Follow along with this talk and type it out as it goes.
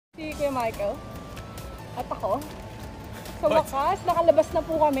Si Kuya Michael at ako. Sa wakas, nakalabas na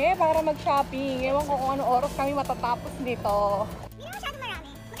po kami para mag-shopping. Ewan ko kung ano oras kami matatapos dito. Hindi na masyado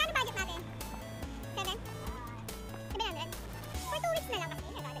marami. Magkano budget natin? 7? 700? For 2 weeks na lang kasi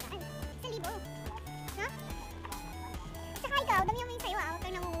nagdadaan. 1,000. No? At saka ikaw, dami yung sa'yo ah. Huwag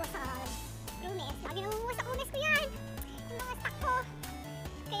kang nangunguha sa Runes. Lagi nangunguha sa Runes ko yan. Yung mga stock ko.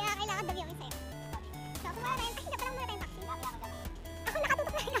 Kaya kailangan dami yung sa'yo. So kung wala tayong, hindi pa lang muna tayong taxi. Ako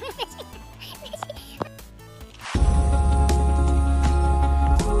nakatutok na rin namin.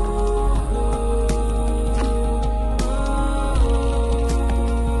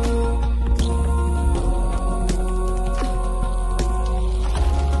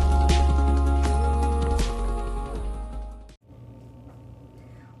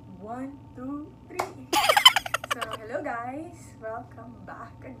 Welcome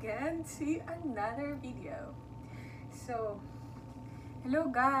back again to another video. So, hello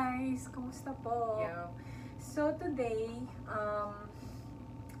guys! Kumusta po? So today,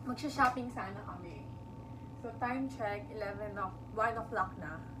 magsha-shopping sana kami. So time check, 1 o'clock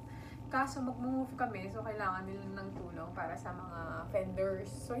na. Kaso mag-move kami, so kailangan nila ng tulong para sa mga vendors.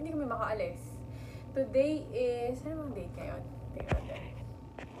 So hindi kami makaalis. Today is, ano bang date ngayon?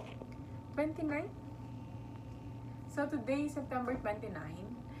 29? So today, September 29,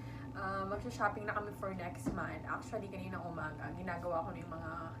 magsha-shopping na kami for next month. Actually, kaninang umaga, ginagawa ko na yung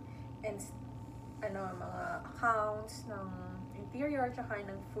mga mga accounts ng interior tsaka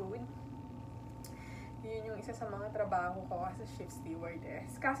ng food. Yun yung isa sa mga trabaho ko as a shift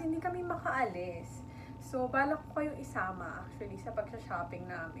stewardess. Kasi hindi kami makaalis. So, balak ko kayong isama actually sa pagsha-shopping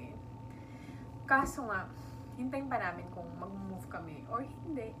namin. Kaso nga, hintayin pa namin kung mag-move kami or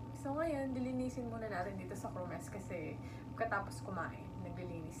hindi. So ngayon, dilinisin muna natin dito sa Kumusta kasi pagkatapos kumain,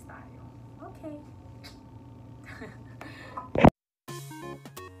 naglilinis tayo. Okay.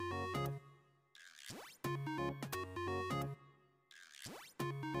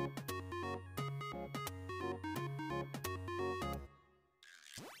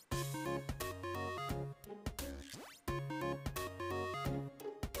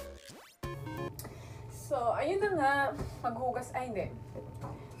 So, ayun na nga, maghugas, hindi.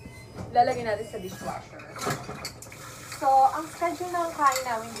 Lalagyan natin sa dishwasher. So, ang schedule ng kain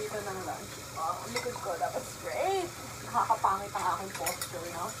namin dito ng lunch. Ang likod ko dapat straight. Nakakapangit ang aking posture,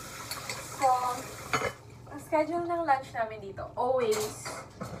 no? So, ang schedule ng lunch namin dito, always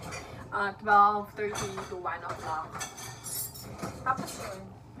 12:30 to 1 o'clock. Tapos yun,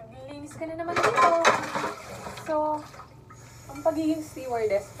 naglilinis ka na naman dito. So, ang pagiging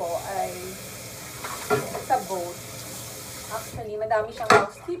stewardess po ay sa boat. Actually, madami siyang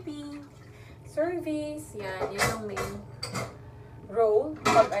housekeeping, service, yan yung main role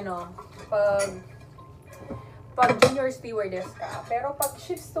pag junior stewardess ka. Pero pag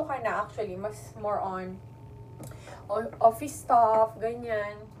shifts to ka na, actually, mas more on office staff,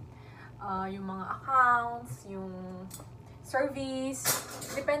 ganyan, yung mga accounts, yung service,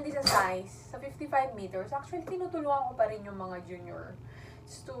 depende sa size. Sa 55 meters, actually, tinutulungan ko pa rin yung mga junior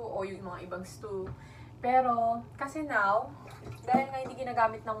stew o yung mga ibang stew. Pero, kasi now, dahil nga hindi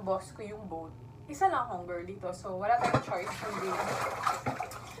ginagamit ng boss ko yung boat, isa lang akong girl dito. So, wala tayong choice kundi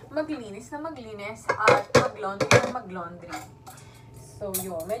maglinis na maglinis at mag-laundry na mag-laundry. So,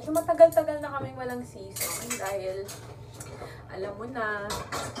 yun. Medyo matagal-tagal na kaming walang season dahil, alam mo na,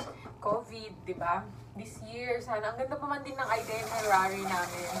 COVID, di ba? This year, sana. Ang ganda pa man din ng itinerary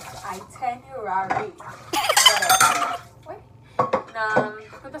namin. Itinerary. Na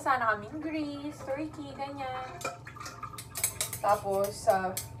punta sana kaming Greece, Turkey, ganyan. Tapos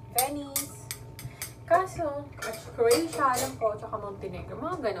Venice. Kaso, Croatia, alam ko, tsaka Montenegro,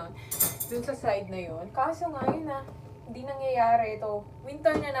 mga ganon. Dun sa side na yun. Kaso nga yun na, hindi nangyayari ito.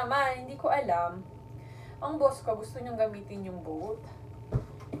 Winter na naman, hindi ko alam. Ang boss ko, gusto niyang gamitin yung boat.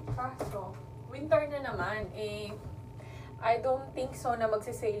 Kaso, winter na naman, I don't think so na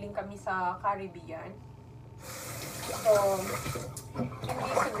magsisailing kami sa Caribbean. So,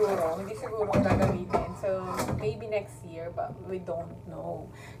 hindi siguro gagamitin. So, maybe next year, but we don't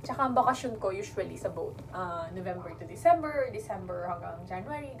know. Tsaka ang bakasyon ko usually sa boat, November to December, December hanggang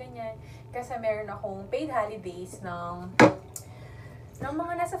January, ganyan. Kasi meron akong paid holidays ng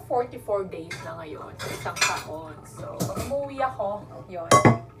mga nasa 44 days na ngayon sa isang taon. So, pag umuwi ako, yun.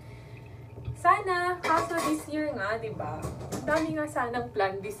 Sana, kaso this year nga, diba? Ang dami nga sanang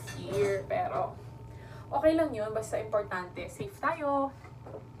plan this year, pero okay lang yun, basta importante, safe tayo,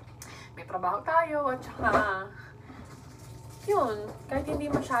 may trabaho tayo, at saka, yun, kahit hindi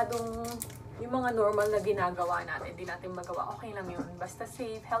masyadong yung mga normal na ginagawa natin, hindi natin magawa, okay lang yun. Basta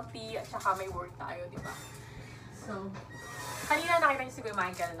safe, healthy, at saka may work tayo, di ba? So, Kanina nakita niyo si Kuya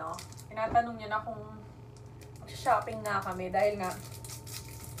Michael, no? Tinatanong niya na kung shopping nga kami dahil nga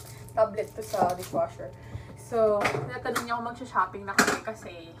tablet to sa dishwasher. So, tinatanong niya kung mag-shopping na kami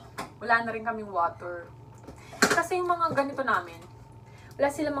kasi wala na rin kaming water. Kasi yung mga ganito namin,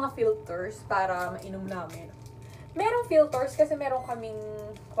 wala silang mga filters para mainom namin. Merong filters kasi meron kaming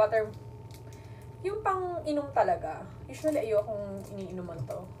water, yung pang inom talaga. Usually ayokong iniinuman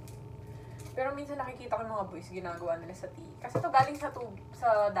to. Pero minsan nakikita ko yung mga boys ginagawa nila sa tea. Kasi to galing sa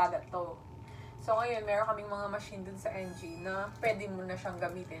dagat to. So ngayon, meron kaming mga machine dun sa NG na pwede mo na siyang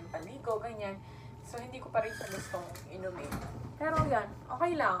gamitin, paligo, ganyan. So hindi ko pa rin siya gustong inumin. Pero yan,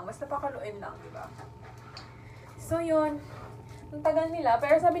 okay lang. Basta pakaluin lang, di ba? So yun, ang tagal nila.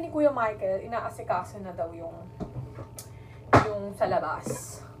 Pero sabi ni Kuya Michael, inaasikaso na daw yung sa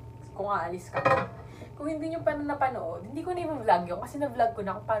labas. Kung aalis kami. Kung hindi nyo pa napanood, hindi ko na yung vlog yun. Kasi na-vlog ko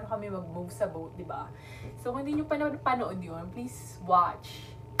na kung paano kami mag-move sa boat, di ba? So kung hindi nyo pa napanood yun, please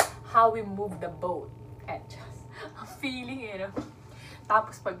watch how we move the boat. And just, ang feeling no?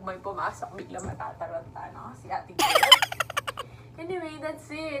 Tapos pag may pumasok, bigla matataranta, no? Si Ate Girl. Anyway, that's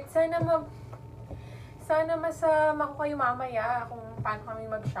it. Sana masama ko kayo mamaya kung paano kami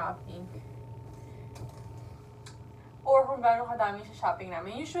mag-shopping. Or kung gano'ng kadami sa shopping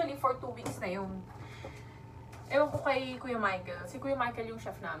namin. Usually, for 2 weeks na yun. Ewan ko kay Kuya Michael. Si Kuya Michael yung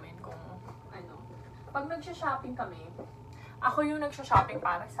chef namin kung ano. Pag nag-shopping kami, ako yung nag-shopping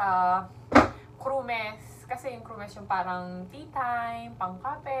para sa crew mess. Kasi yung crew mess yung parang tea time, pang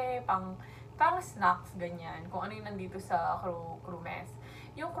kape, pang snacks, ganyan. Kung ano yung nandito sa crew mess.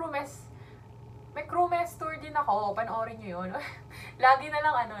 Yung crew mess, may crew mess tour din ako. Panoorin nyo yun. Lagi na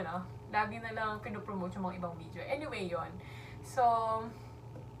lang lagi na lang pinopromote yung mga ibang video. Anyway, yun. So,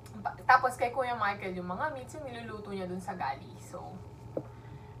 tapos kay Kuya Michael, yung mga meats, yung niluluto niya dun sa gali. So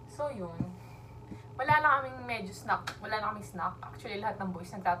yun. Wala na kaming medyo snack. Wala na kaming snack. Actually, lahat ng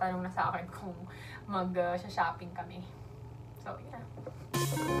boys nagtatanong na sa akin kung mag-shopping kami. So, yeah.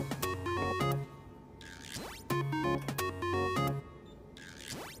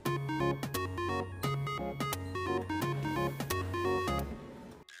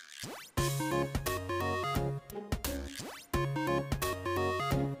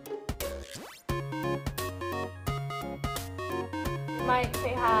 Mike,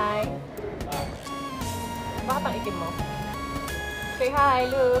 say hi. Bakit ang itim mo? Say hi,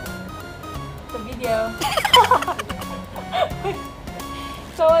 look. Sa video.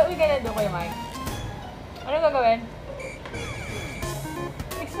 So, what we gonna do kayo, Mike? Ano gagawin?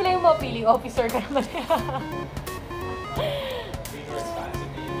 Explain mo, feeling officer ka naman.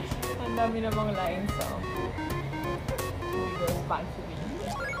 Ang dami namang lines, so. Legal responsibility.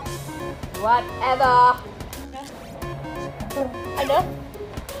 Whatever! Ano?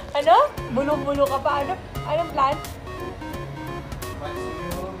 Ano? Bulong-bulo ka pa? Anong plan?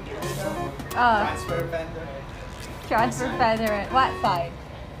 Transfer fender. Transfer fender. What side?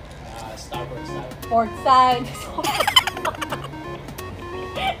 Starboard side. Port side.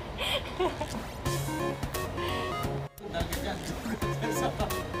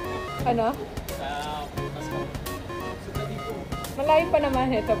 Ano? Malayo pa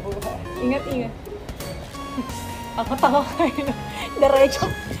naman ito buhay. Ingat-ingat. Ako tama kayo. Diretso.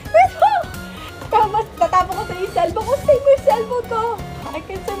 Tatapon ko sa yung cellphone ko. Save mo yung cellphone ko. I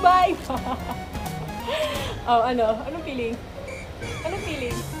can survive. Oh, ano? Anong feeling? Anong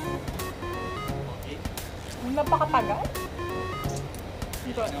feeling? Okay. Napakatagal?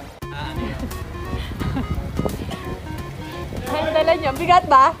 Dito. Ano yan? Ano dala niyo? Bigat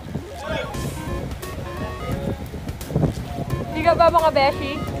ba? Bigat ba mga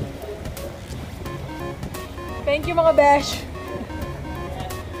beshi? Thank you mga besh.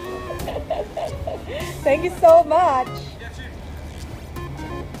 Thank you so much.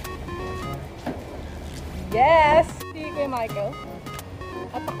 Yes! Si Kuya Michael.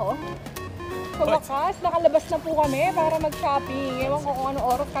 At ako. Sa wakas, nakalabas na po kami para mag-shopping. Ewan ko kung anong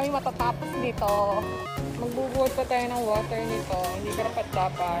oras kami matatapos nito. Magbubuhat pa tayo ng water nito. Hindi karapat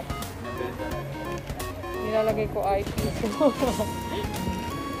dapat. Nilalagay ko ice dito.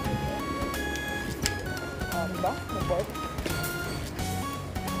 Diba? Nabot.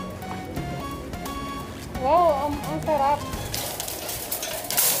 Wow, ang sarap.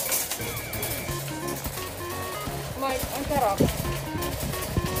 Mike, ang sarap.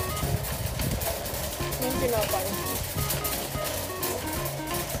 Yung pinapay.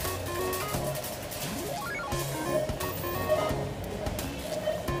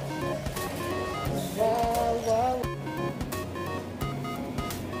 Wow, wow.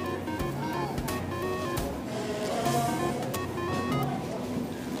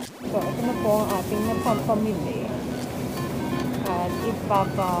 So, ito na po ang ating napapamili.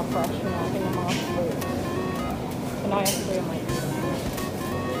 ipapa-fresh natin ng mga fur. Wala kaya si Kuya Mike.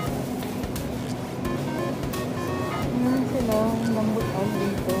 Sila, lambutan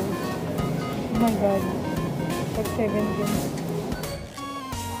dito. Oh my God. Pag 7 din.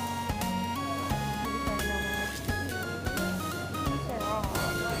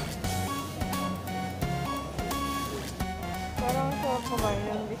 Parang sarap kumain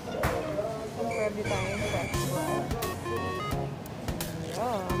ng bisyo. Pwede tayong fresh food.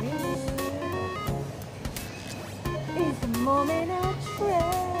 Yummy! It's a moment of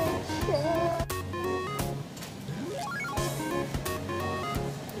treasure.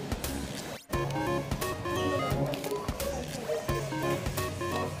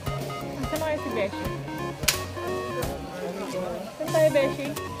 Saan na kayo si Beshi? Saan tayo, Beshi?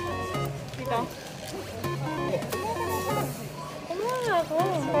 Dito? Ako.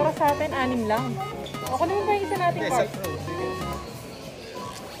 Para sa atin, 6 lang. Ako naman ba yung isa nating card?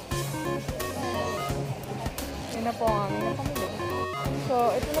 Yun na po ang aming napamili. So,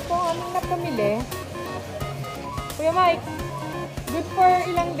 ito na po ang aming napamili. Kuya Mike, good for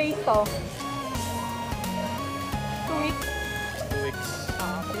ilang days to? 2 weeks? 2 weeks.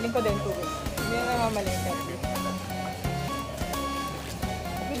 Feeling ko din 2 weeks. Hindi na namamali.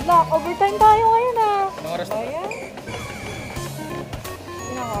 Good luck! Overtime tayo ngayon ah! Anong oras na? Ayan.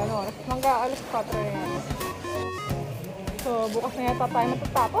 Ano oras? Hanggang alas 4 na yan. So, bukas na yata tayo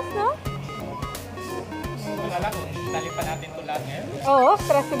matatapos, no? Wala lang kung talipan natin ito lahat ngayon. Oo,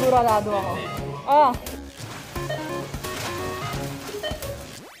 stress sigurado ako. Ah.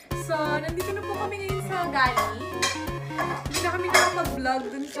 So, nandito na po kami ngayon sa Gali. Hindi na kami nakapag-vlog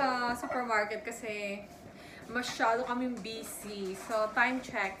dun sa supermarket kasi masyado kaming busy. So, time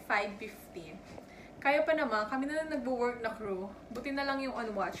check, 5:15. Kaya pa naman, kami na lang nagbo-work na crew. Buti na lang yung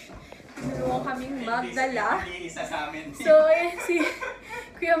on-watch. Tinulungan kaming magdala. Hindi isa sa amin. So, ayan si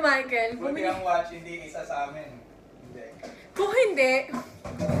Kuya Michael. Buti ang watch, hindi isa sa amin. Hindi. Kung hindi,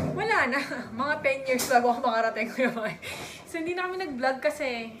 wala na. Mga 10 years bago ako makarating, Kuya Michael. So, hindi na kami nag-vlog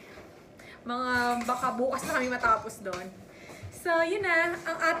kasi baka bukas na kami matapos doon. So, yun na.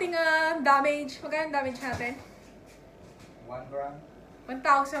 Ang ating damage. Magkano damage natin? 1 gram.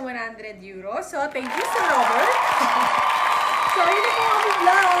 1,100 euros. So, thank you, Sir Robert. So, yun na po ang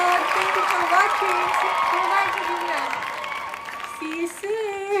vlog. Thank you for watching. See you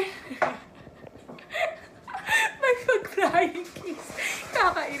soon. Mag-flying kiss.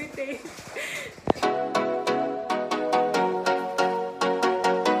 Kaka-irritate.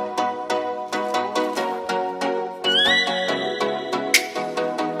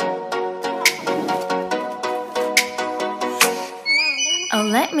 Oh,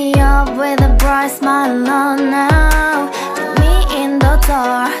 let me up with a bright smile on now. Put me in the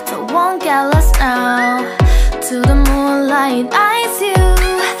dark, so won't get lost now. To the moonlight, eyes you,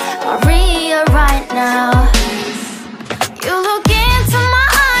 Maria right now. You look into my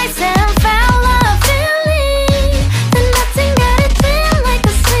eyes and felt a feeling, and nothing got it feel like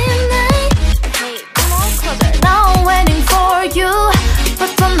a slim night. Hey, come on closer, now I'm waiting for you,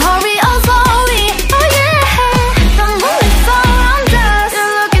 but don't hurry, oh slowly, oh yeah. The moon is around us. You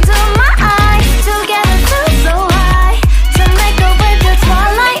look into my eyes, together feel so high. To make a way the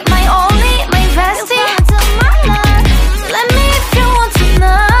twilight, my only, my bestie. To my life, let me if you want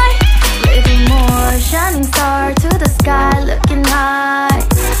tonight. Little more shining star to the sky, looking high.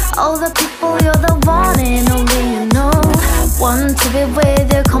 All the people, you're the one and only you know. Want to be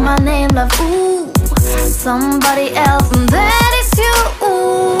with you, call my name, love. Ooh, somebody else, and that is you.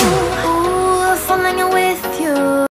 Ooh, falling away.